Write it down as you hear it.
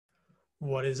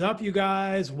What is up, you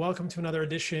guys? Welcome to another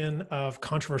edition of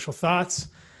Controversial Thoughts.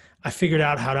 I figured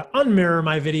out how to unmirror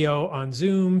my video on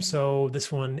Zoom, so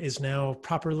this one is now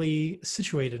properly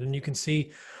situated, and you can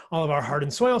see all of our heart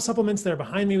and soil supplements there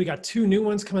behind me. We got two new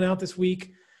ones coming out this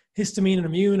week, Histamine and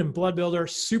Immune and Blood Builder.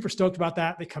 Super stoked about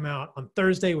that. They come out on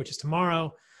Thursday, which is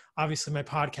tomorrow. Obviously, my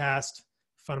podcast,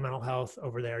 Fundamental Health,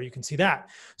 over there. You can see that.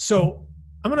 So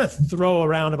I'm going to throw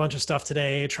around a bunch of stuff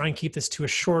today, try and keep this to a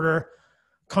shorter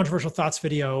Controversial Thoughts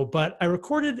video, but I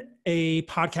recorded a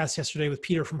podcast yesterday with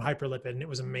Peter from Hyperlipid, and it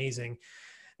was amazing.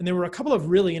 And there were a couple of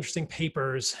really interesting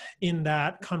papers in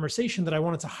that conversation that I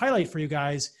wanted to highlight for you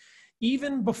guys,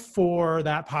 even before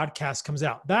that podcast comes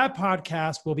out. That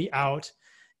podcast will be out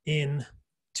in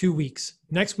 2 weeks.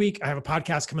 Next week, I have a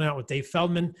podcast coming out with Dave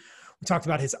Feldman. We talked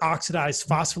about his oxidized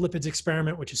phospholipids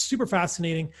experiment, which is super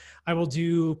fascinating. I will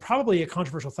do probably a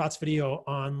Controversial Thoughts video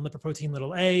on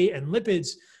lipoprotein(a) and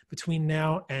lipids between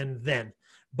now and then.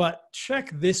 But check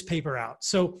this paper out.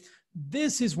 So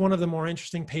this is one of the more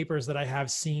interesting papers that I have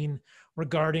seen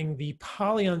regarding the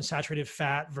polyunsaturated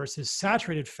fat versus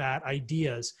saturated fat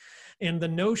ideas, and the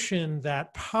notion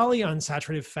that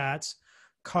polyunsaturated fats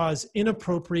cause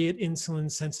inappropriate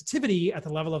insulin sensitivity at the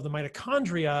level of the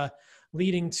mitochondria,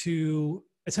 leading to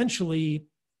essentially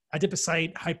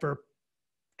adipocyte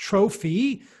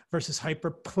hypertrophy versus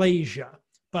hyperplasia.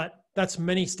 But that's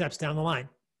many steps down the line.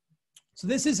 So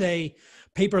this is a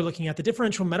paper looking at the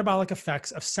differential metabolic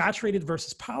effects of saturated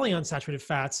versus polyunsaturated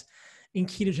fats in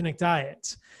ketogenic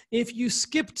diets. If you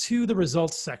skip to the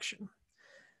results section,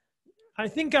 I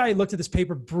think I looked at this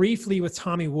paper briefly with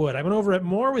Tommy Wood. I went over it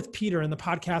more with Peter in the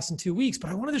podcast in 2 weeks, but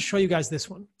I wanted to show you guys this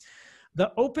one.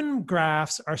 The open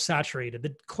graphs are saturated.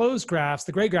 The closed graphs,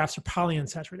 the gray graphs, are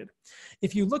polyunsaturated.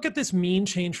 If you look at this mean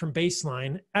change from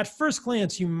baseline, at first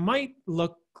glance, you might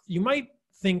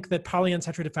think that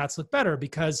polyunsaturated fats look better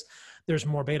because there's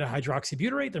more beta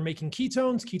hydroxybutyrate. They're making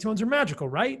ketones. Ketones are magical,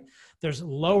 right? There's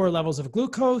lower levels of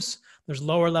glucose. There's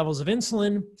lower levels of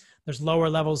insulin. There's lower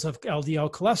levels of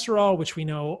LDL cholesterol, which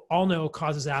we all know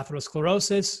causes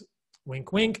atherosclerosis.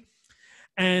 Wink, wink.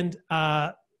 And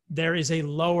there's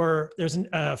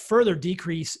a further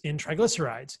decrease in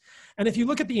triglycerides. And if you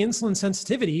look at the insulin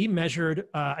sensitivity measured,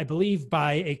 I believe,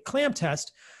 by a clamp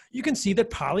test, you can see that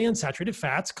polyunsaturated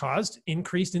fats caused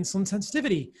increased insulin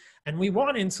sensitivity. And we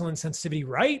want insulin sensitivity,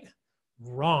 right?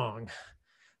 Wrong.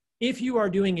 If you are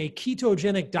doing a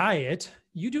ketogenic diet,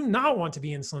 you do not want to be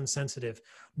insulin sensitive.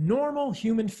 Normal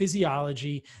human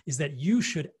physiology is that you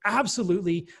should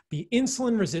absolutely be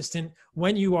insulin resistant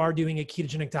when you are doing a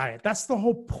ketogenic diet. That's the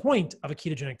whole point of a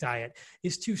ketogenic diet,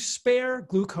 is to spare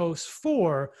glucose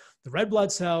for the red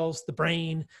blood cells, the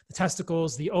brain, the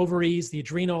testicles, the ovaries, the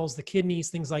adrenals, the kidneys,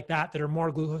 things like that are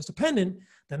more glucose dependent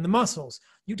than the muscles.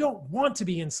 You don't want to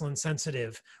be insulin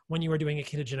sensitive when you are doing a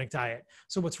ketogenic diet.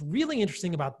 So what's really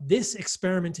interesting about this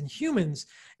experiment in humans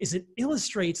is it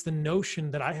illustrates the notion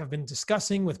that I have been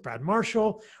discussing with Brad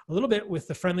Marshall, a little bit with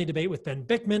the friendly debate with Ben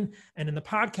Bickman, and in the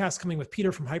podcast coming with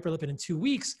Peter from Hyperlipid in 2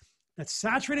 weeks, that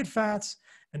saturated fats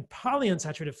and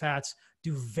polyunsaturated fats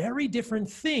do very different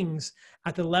things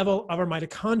at the level of our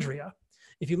mitochondria.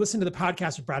 If you listen to the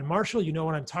podcast with Brad Marshall, you know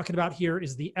what I'm talking about here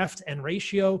is the F to N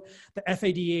ratio, the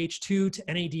FADH2 to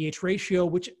NADH ratio,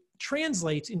 which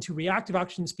translates into reactive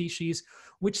oxygen species,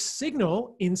 which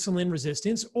signal insulin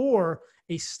resistance or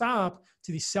a stop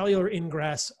to the cellular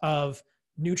ingress of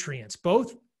nutrients,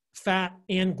 both fat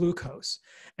and glucose.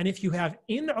 And if you have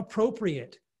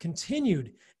inappropriate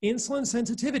continued insulin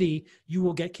sensitivity, you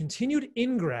will get continued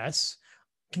ingress,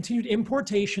 continued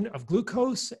importation of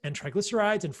glucose and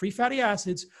triglycerides and free fatty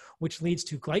acids, which leads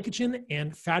to glycogen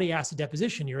and fatty acid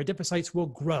deposition. Your adipocytes will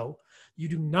grow. You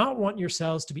do not want your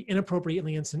cells to be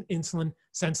inappropriately insulin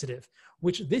sensitive,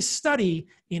 which this study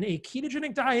in a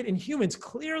ketogenic diet in humans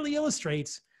clearly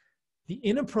illustrates the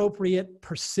inappropriate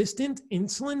persistent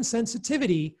insulin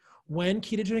sensitivity when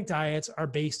ketogenic diets are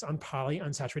based on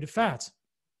polyunsaturated fats.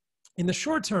 In the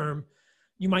short term,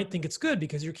 you might think it's good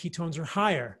because your ketones are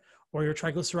higher or your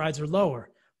triglycerides are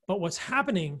lower. But what's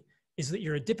happening is that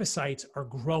your adipocytes are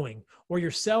growing or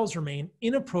your cells remain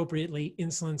inappropriately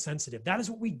insulin sensitive. That is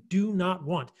what we do not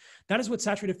want. That is what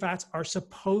saturated fats are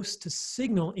supposed to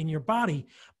signal in your body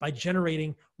by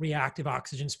generating reactive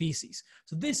oxygen species.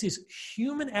 So this is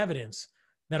human evidence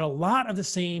that a lot of the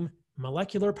same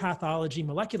molecular pathology,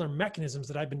 molecular mechanisms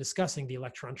that I've been discussing, the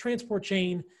electron transport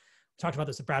chain, we talked about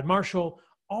this with Brad Marshall,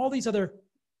 all these other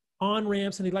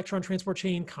on-ramps in the electron transport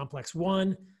chain, complex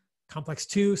 1, complex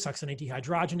 2, succinate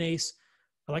dehydrogenase,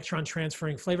 electron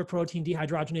transferring flavor protein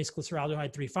dehydrogenase,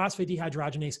 glyceraldehyde 3-phosphate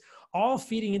dehydrogenase, all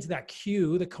feeding into that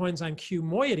Q, the coenzyme Q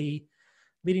moiety,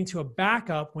 leading to a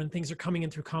backup when things are coming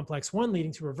in through complex 1,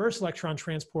 leading to reverse electron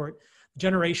transport,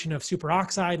 generation of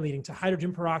superoxide, leading to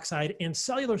hydrogen peroxide, and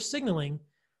cellular signaling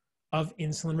of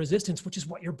insulin resistance, which is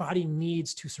what your body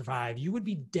needs to survive. You would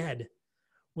be dead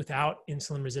without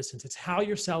insulin resistance. It's how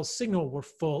your cells signal we're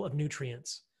full of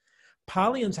nutrients.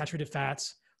 Polyunsaturated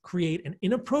fats create an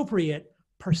inappropriate,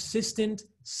 persistent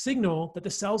signal that the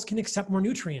cells can accept more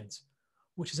nutrients,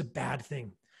 which is a bad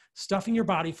thing. Stuffing your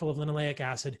body full of linoleic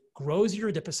acid grows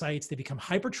your adipocytes. They become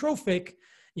hypertrophic.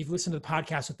 You've listened to the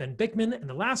podcast with Ben Bickman, and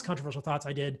the last controversial thoughts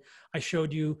I did, I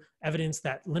showed you evidence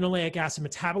that linoleic acid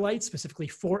metabolites, specifically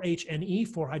 4-HNE,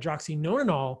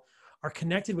 4-hydroxynonenal, are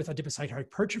connected with adipocyte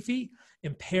hypertrophy,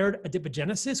 impaired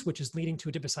adipogenesis, which is leading to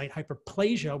adipocyte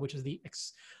hyperplasia, which is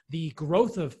the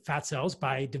growth of fat cells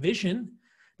by division.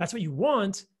 That's what you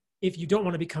want if you don't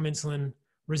want to become insulin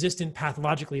resistant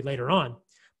pathologically later on.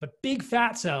 But big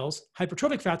fat cells,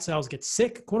 hypertrophic fat cells, get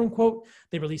sick, quote unquote.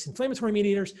 They release inflammatory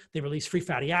mediators, they release free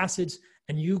fatty acids,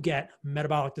 and you get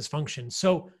metabolic dysfunction.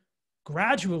 So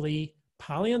gradually,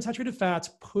 polyunsaturated fats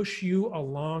push you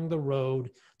along the road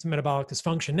to metabolic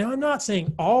dysfunction. Now, I'm not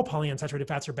saying all polyunsaturated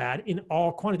fats are bad in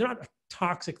all quantity. They're not a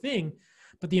toxic thing,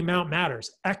 but the amount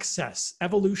matters. Excess,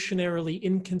 evolutionarily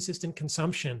inconsistent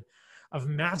consumption of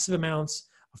massive amounts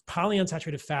of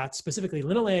polyunsaturated fats, specifically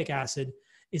linoleic acid,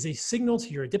 is a signal to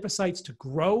your adipocytes to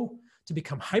grow, to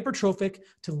become hypertrophic,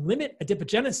 to limit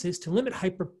adipogenesis, to limit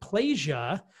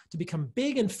hyperplasia, to become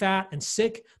big and fat and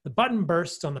sick. The button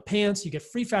bursts on the pants, you get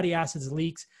free fatty acids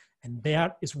leaks, and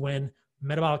that is when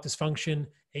metabolic dysfunction,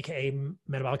 aka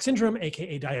metabolic syndrome,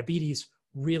 aka diabetes,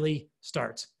 really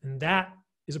starts. And that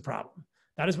is a problem.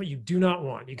 That is what you do not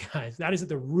want, you guys. That is at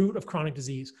the root of chronic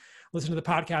disease. Listen to the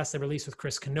podcast I released with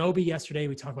Chris Kenobi yesterday.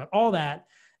 We talk about all that.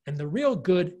 And the real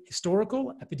good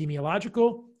historical,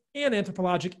 epidemiological, and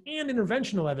anthropologic and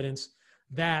interventional evidence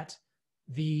that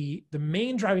the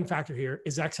main driving factor here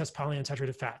is excess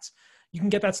polyunsaturated fats. You can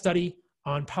get that study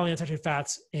on polyunsaturated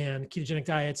fats and ketogenic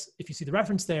diets if you see the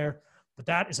reference there, but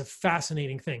that is a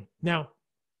fascinating thing. Now,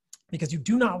 because you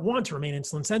do not want to remain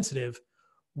insulin sensitive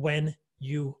when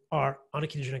you are on a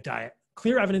ketogenic diet.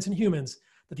 Clear evidence in humans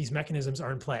that these mechanisms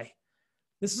are in play.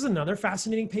 This is another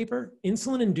fascinating paper.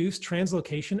 Insulin-induced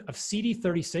translocation of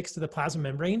CD36 to the plasma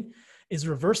membrane is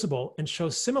reversible and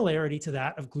shows similarity to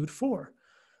that of GLUT4.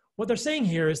 What they're saying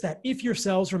here is that if your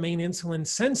cells remain insulin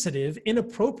sensitive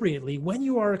inappropriately when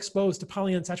you are exposed to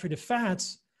polyunsaturated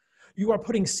fats, you are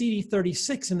putting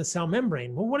CD36 in the cell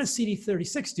membrane. Well, what is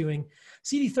CD36 doing?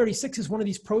 CD36 is one of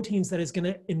these proteins that is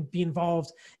going to be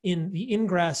involved in the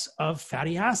ingress of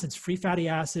fatty acids, free fatty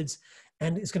acids,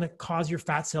 and is going to cause your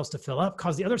fat cells to fill up,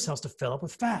 cause the other cells to fill up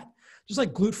with fat. Just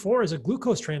like GLUT4 is a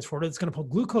glucose transporter that's going to pull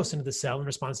glucose into the cell in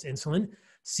response to insulin,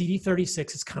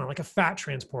 CD36 is kind of like a fat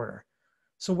transporter.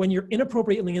 So when you're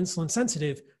inappropriately insulin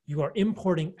sensitive, you are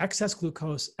importing excess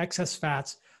glucose, excess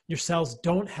fats. Your cells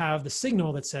don't have the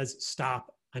signal that says,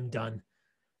 stop, I'm done.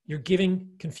 You're giving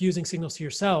confusing signals to your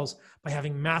cells by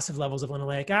having massive levels of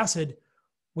linoleic acid,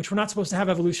 which we're not supposed to have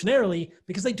evolutionarily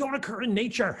because they don't occur in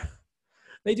nature.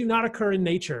 They do not occur in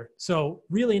nature. So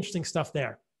really interesting stuff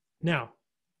there. Now,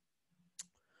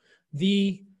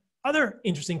 the other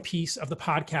interesting piece of the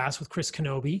podcast with Chris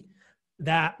Kenobi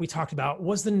that we talked about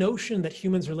was the notion that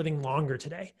humans are living longer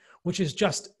today, which is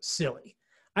just silly.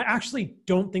 I actually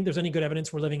don't think there's any good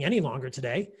evidence we're living any longer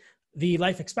today. The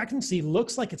life expectancy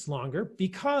looks like it's longer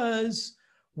because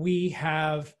we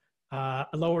have a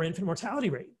lower infant mortality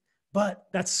rate, but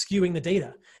that's skewing the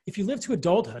data. If you live to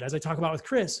adulthood, as I talk about with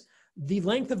Chris, the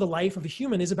length of the life of a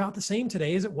human is about the same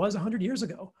today as it was 100 years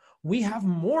ago. We have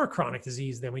more chronic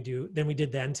disease than we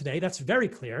did then today. That's very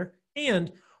clear.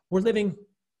 And we're living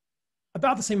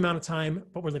about the same amount of time,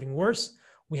 but we're living worse.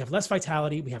 We have less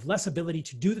vitality. We have less ability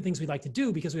to do the things we like to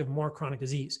do because we have more chronic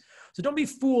disease. So don't be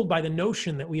fooled by the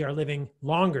notion that we are living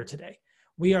longer today.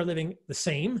 We are living the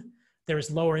same. There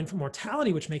is lower infant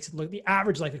mortality, which makes it look, the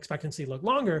average life expectancy look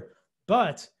longer,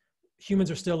 but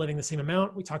humans are still living the same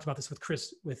amount. We talked about this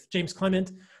with James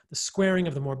Clement, the squaring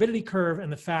of the morbidity curve,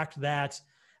 and the fact that,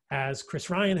 as Chris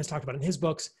Ryan has talked about in his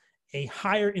books, a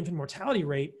higher infant mortality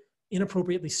rate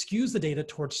inappropriately skews the data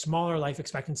towards smaller life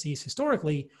expectancies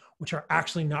historically, which are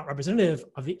actually not representative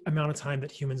of the amount of time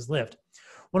that humans lived.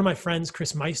 One of my friends,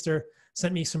 Chris Meister,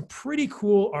 sent me some pretty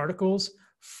cool articles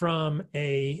from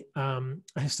a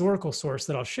historical source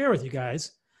that I'll share with you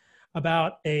guys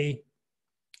about and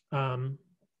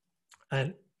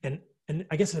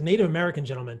I guess a Native American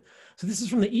gentleman. So this is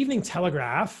from the Evening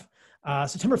Telegraph,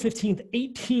 September 15th,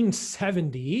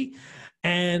 1870.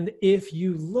 And if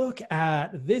you look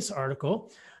at this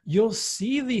article, you'll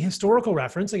see the historical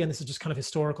reference. Again, this is just kind of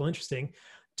historical interesting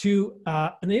to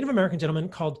a Native American gentleman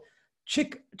called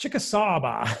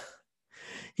Chickasaw.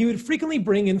 He would frequently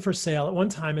bring in for sale at one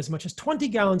time as much as 20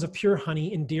 gallons of pure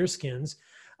honey in deerskins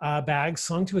bags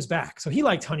slung to his back. So he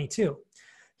liked honey too.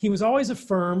 He was always a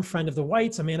firm friend of the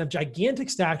whites, a man of gigantic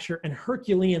stature and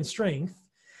Herculean strength.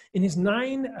 In his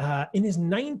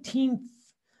 19th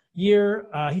year,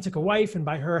 he took a wife and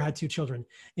by her had 2 children.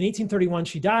 In 1831,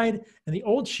 she died, and the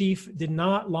old chief did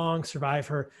not long survive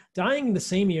her, dying the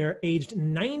same year, aged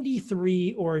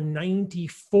 93 or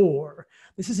 94.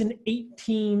 This is in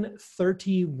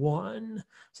 1831.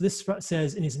 So this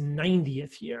says in his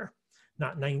 90th year,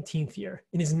 not 19th year.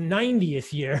 In his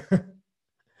 90th year,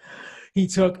 he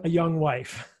took a young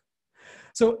wife.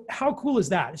 So how cool is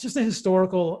that? It's just a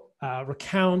historical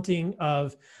recounting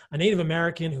of a Native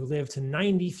American who lived to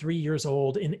 93 years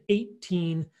old in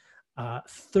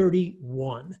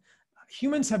 1831.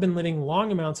 Humans have been living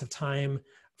long amounts of time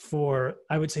for,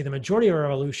 I would say, the majority of our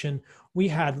evolution. We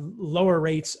had lower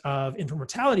rates of infant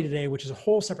mortality today, which is a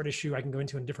whole separate issue I can go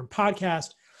into in a different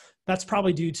podcast. That's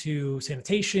probably due to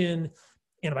sanitation,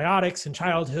 antibiotics in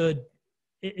childhood,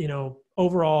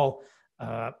 overall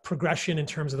progression in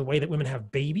terms of the way that women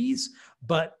have babies.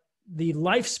 But the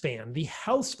lifespan, the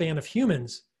health span of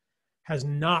humans has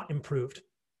not improved,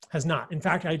 has not. In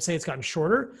fact, I'd say it's gotten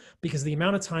shorter because the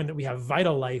amount of time that we have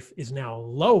vital life is now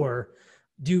lower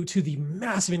due to the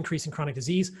massive increase in chronic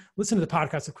disease. Listen to the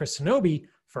podcast of Chris Sonobi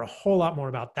for a whole lot more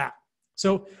about that.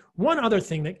 So one other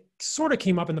thing that sort of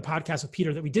came up in the podcast with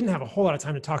Peter that we didn't have a whole lot of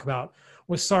time to talk about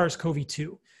was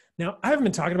SARS-CoV-2. Now, I haven't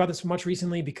been talking about this much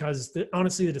recently because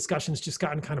honestly, the discussion's just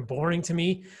gotten kind of boring to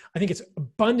me. I think it's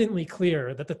abundantly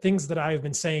clear that the things that I've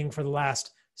been saying for the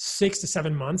last 6 to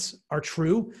 7 months are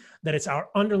true, that it's our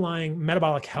underlying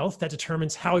metabolic health that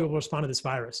determines how we will respond to this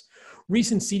virus.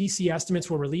 Recent CDC estimates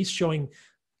were released showing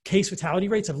case fatality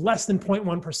rates of less than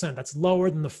 0.1%. That's lower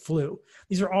than the flu.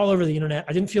 These are all over the internet.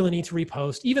 I didn't feel the need to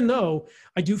repost, even though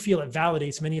I do feel it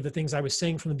validates many of the things I was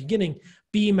saying from the beginning.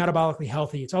 Be metabolically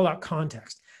healthy. It's all about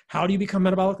context. How do you become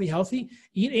metabolically healthy?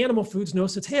 Eat animal foods,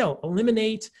 nose to tail.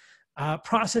 Eliminate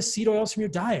processed seed oils from your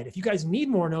diet. If you guys need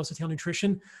more nose to tail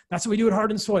nutrition, that's what we do at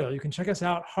Heart and Soil. You can check us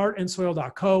out,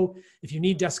 heartandsoil.co. If you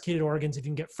need desiccated organs, if you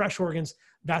can get fresh organs,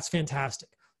 that's fantastic.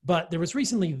 But there was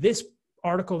recently this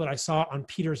article that I saw on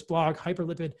Peter's blog,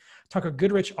 Hyperlipid. Tucker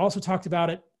Goodrich also talked about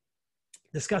it,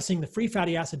 discussing the free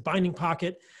fatty acid binding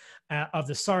pocket of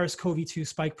the SARS-CoV-2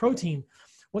 spike protein.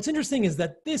 What's interesting is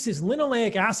that this is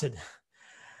linoleic acid.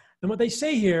 And what they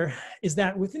say here is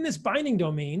that within this binding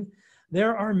domain,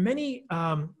 there are many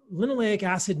linoleic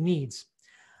acid needs.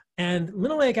 And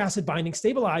linoleic acid binding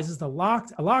stabilizes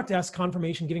a locked S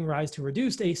conformation, giving rise to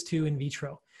reduced ACE2 in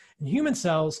vitro. In human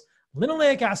cells,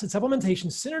 linoleic acid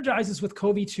supplementation synergizes with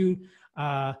CoV-2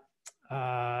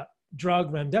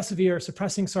 drug remdesivir,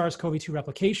 suppressing SARS-CoV-2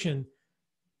 replication,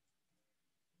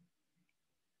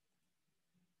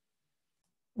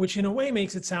 which in a way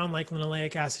makes it sound like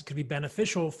linoleic acid could be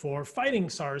beneficial for fighting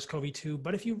SARS-CoV-2.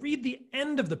 But if you read the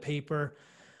end of the paper,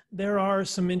 there are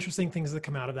some interesting things that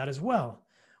come out of that as well.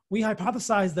 We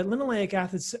hypothesized that linoleic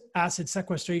acid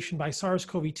sequestration by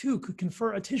SARS-CoV-2 could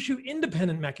confer a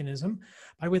tissue-independent mechanism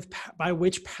by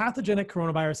which pathogenic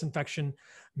coronavirus infection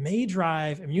may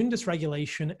drive immune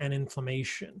dysregulation and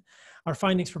inflammation. Our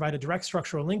findings provide a direct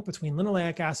structural link between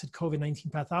linoleic acid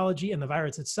COVID-19 pathology and the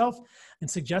virus itself, and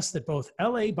suggest that both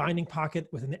LA binding pocket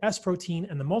within the S protein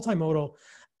and the multimodal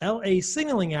LA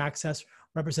signaling axis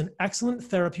represent excellent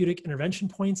therapeutic intervention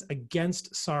points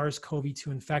against SARS-CoV-2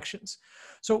 infections.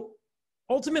 So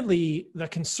ultimately, the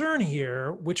concern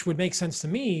here, which would make sense to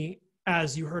me,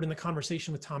 as you heard in the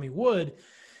conversation with Tommy Wood,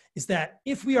 is that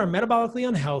if we are metabolically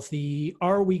unhealthy,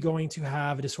 are we going to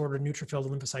have a disordered neutrophil to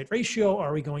lymphocyte ratio?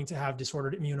 Are we going to have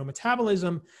disordered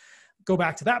immunometabolism? Go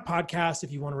back to that podcast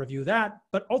if you want to review that.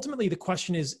 But ultimately, the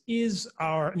question is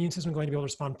our immune system going to be able to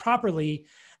respond properly?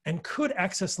 And could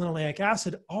excess linoleic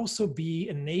acid also be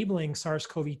enabling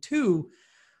SARS-CoV-2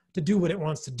 to do what it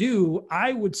wants to do?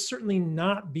 I would certainly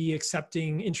not be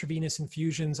accepting intravenous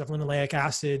infusions of linoleic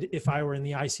acid if I were in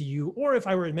the ICU or if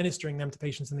I were administering them to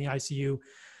patients in the ICU.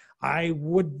 I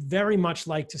would very much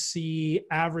like to see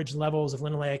average levels of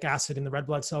linoleic acid in the red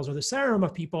blood cells or the serum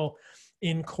of people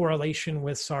in correlation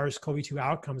with SARS-CoV-2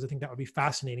 outcomes. I think that would be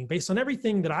fascinating. Based on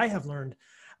everything that I have learned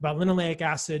about linoleic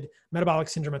acid, metabolic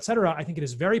syndrome, et cetera, I think it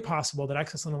is very possible that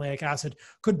excess linoleic acid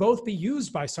could both be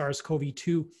used by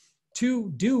SARS-CoV-2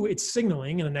 to do its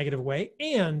signaling in a negative way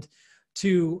and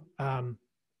to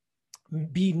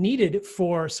be needed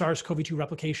for SARS-CoV-2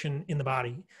 replication in the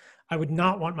body. I would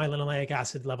not want my linoleic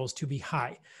acid levels to be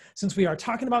high. Since we are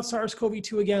talking about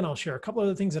SARS-CoV-2 again, I'll share a couple of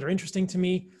other things that are interesting to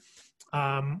me.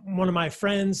 One of my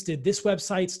friends did this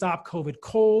website, Stop COVID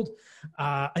Cold.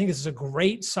 I think this is a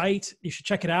great site. You should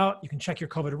check it out. You can check your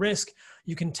COVID risk.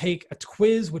 You can take a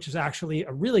quiz, which is actually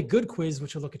a really good quiz,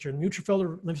 which will look at your neutrophil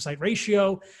to lymphocyte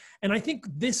ratio. And I think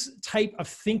this type of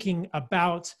thinking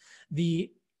about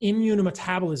the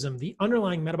immunometabolism, the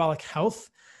underlying metabolic health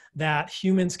that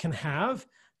humans can have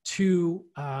to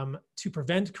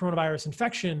prevent coronavirus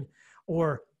infection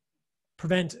or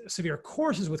prevent severe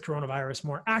courses with coronavirus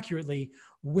more accurately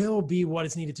will be what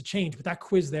is needed to change. But that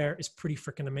quiz there is pretty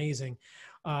freaking amazing.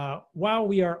 While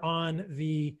we are on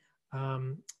the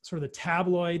sort of the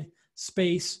tabloid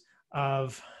space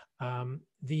of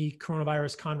the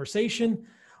coronavirus conversation,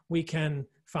 we can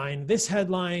find this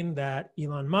headline that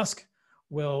Elon Musk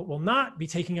will not be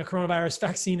taking a coronavirus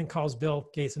vaccine and calls Bill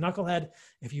Gates a knucklehead,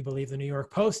 if you believe the New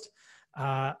York Post.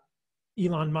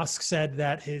 Elon Musk said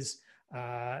that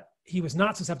he was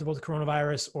not susceptible to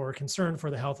coronavirus or concerned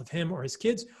for the health of him or his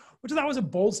kids, which I thought was a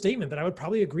bold statement that I would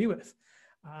probably agree with.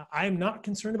 I am not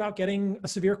concerned about getting a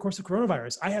severe course of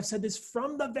coronavirus. I have said this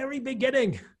from the very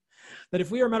beginning, that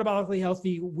if we are metabolically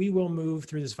healthy, we will move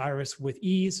through this virus with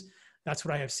ease. That's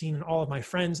what I have seen in all of my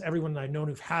friends, everyone that I've known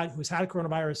who's had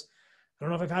coronavirus. I don't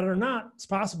know if I've had it or not. It's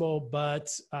possible, but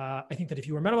I think that if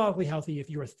you are metabolically healthy, if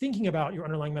you are thinking about your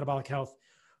underlying metabolic health,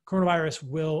 coronavirus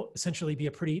will essentially be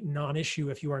a pretty non-issue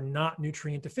if you are not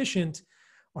nutrient deficient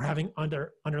or having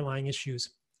underlying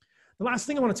issues. The last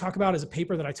thing I want to talk about is a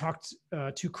paper that I talked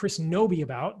to Chris Noby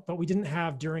about, but we didn't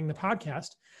have during the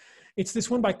podcast. It's this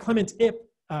one by Clement Ip,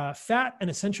 Fat and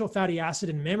Essential Fatty Acid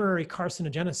in Mammary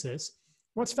Carcinogenesis.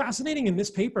 What's fascinating in this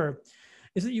paper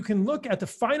is that you can look at the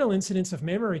final incidence of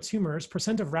mammary tumors,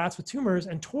 percent of rats with tumors,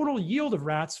 and total yield of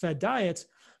rats fed diets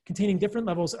containing different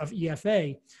levels of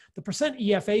EFA. The percent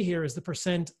EFA here is the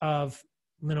percent of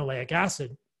linoleic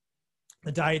acid.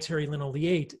 The dietary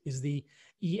linoleate is the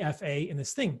EFA in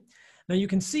this thing. Now you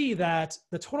can see that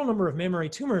the total number of mammary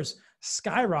tumors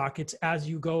skyrockets as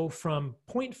you go from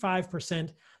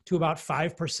 0.5% to about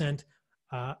 5%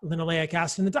 linoleic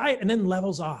acid in the diet and then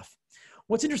levels off.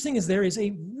 What's interesting is there is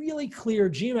a really clear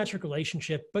geometric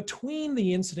relationship between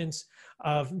the incidence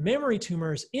of mammary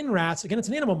tumors in rats. Again, it's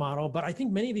an animal model, but I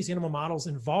think many of these animal models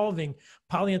involving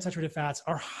polyunsaturated fats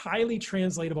are highly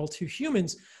translatable to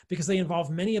humans because they involve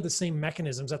many of the same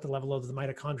mechanisms at the level of the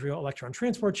mitochondrial electron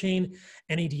transport chain,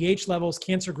 NADH levels,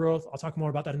 cancer growth. I'll talk more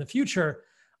about that in the future.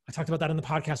 I talked about that in the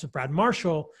podcast with Brad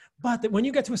Marshall, but that when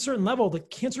you get to a certain level, the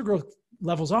cancer growth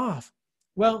levels off.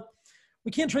 Well, we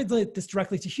can't translate this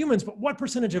directly to humans, but what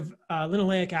percentage of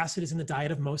linoleic acid is in the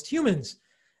diet of most humans?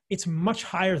 It's much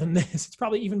higher than this. It's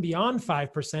probably even beyond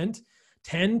 5%,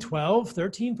 10, 12,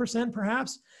 13%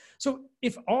 perhaps. So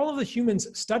if all of the humans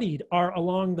studied are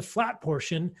along the flat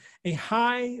portion, a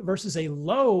high versus a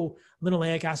low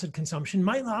linoleic acid consumption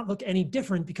might not look any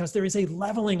different because there is a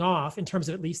leveling off in terms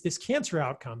of at least this cancer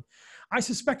outcome. I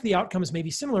suspect the outcomes may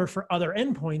be similar for other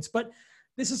endpoints, but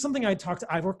this is something I talked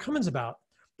to Ivor Cummins about.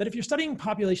 That if you're studying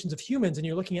populations of humans and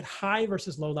you're looking at high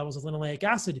versus low levels of linoleic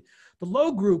acid, the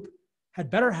low group had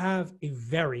better have a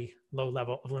very low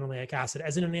level of linoleic acid,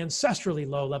 as in an ancestrally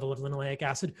low level of linoleic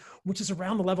acid, which is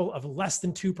around the level of less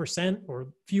than 2%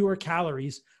 or fewer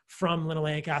calories from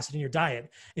linoleic acid in your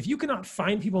diet. If you cannot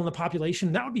find people in the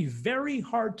population, that would be very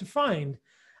hard to find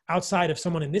outside of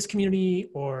someone in this community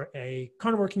or a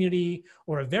carnivore community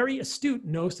or a very astute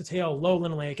nose to tail low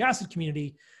linoleic acid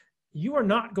community. You are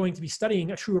not going to be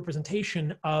studying a true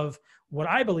representation of what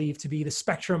I believe to be the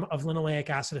spectrum of linoleic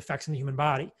acid effects in the human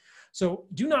body. So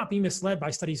do not be misled by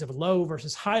studies of low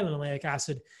versus high linoleic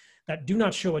acid that do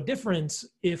not show a difference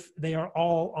if they are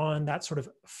all on that sort of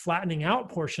flattening out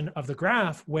portion of the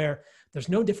graph where there's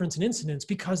no difference in incidence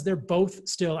because they're both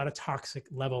still at a toxic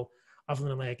level of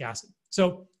linoleic acid.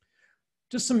 So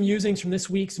just some musings from this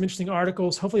week, some interesting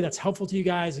articles. Hopefully that's helpful to you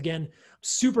guys. Again,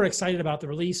 super excited about the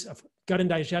release of Gut and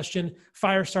Digestion,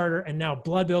 Firestarter, and now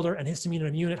Blood Builder and Histamine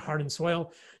Immune at Heart and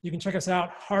Soil. You can check us out,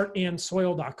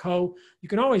 heartandsoil.co. You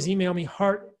can always email me,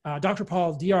 Dr.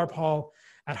 Paul, drpaul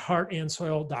at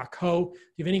heartandsoil.co. If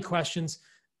you have any questions,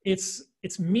 it's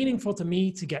meaningful to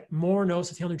me to get more nose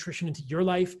to tail nutrition into your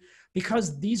life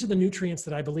because these are the nutrients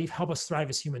that I believe help us thrive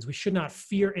as humans. We should not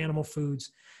fear animal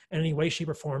foods in any way, shape,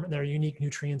 or form, and there are unique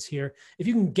nutrients here. If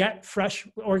you can get fresh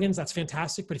organs, that's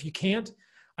fantastic, but if you can't,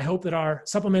 I hope that our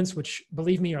supplements, which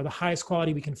believe me are the highest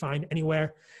quality we can find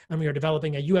anywhere, and we are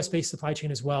developing a US-based supply chain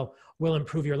as well, will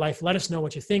improve your life. Let us know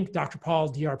what you think. Dr. Paul,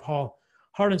 drpaul,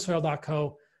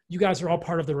 heartandsoil.co. You guys are all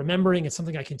part of the remembering. It's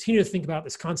something I continue to think about.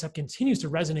 This concept continues to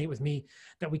resonate with me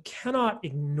that we cannot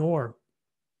ignore.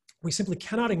 We simply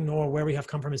cannot ignore where we have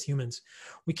come from as humans.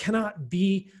 We cannot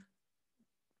be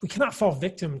we cannot fall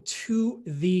victim to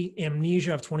the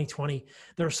amnesia of 2020.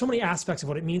 There are so many aspects of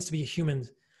what it means to be a human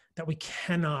that we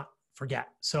cannot forget.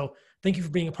 So thank you for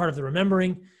being a part of the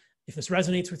remembering. If this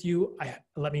resonates with you,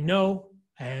 let me know.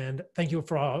 And thank you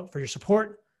for your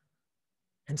support.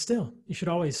 And still, you should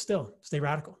always still stay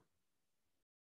radical.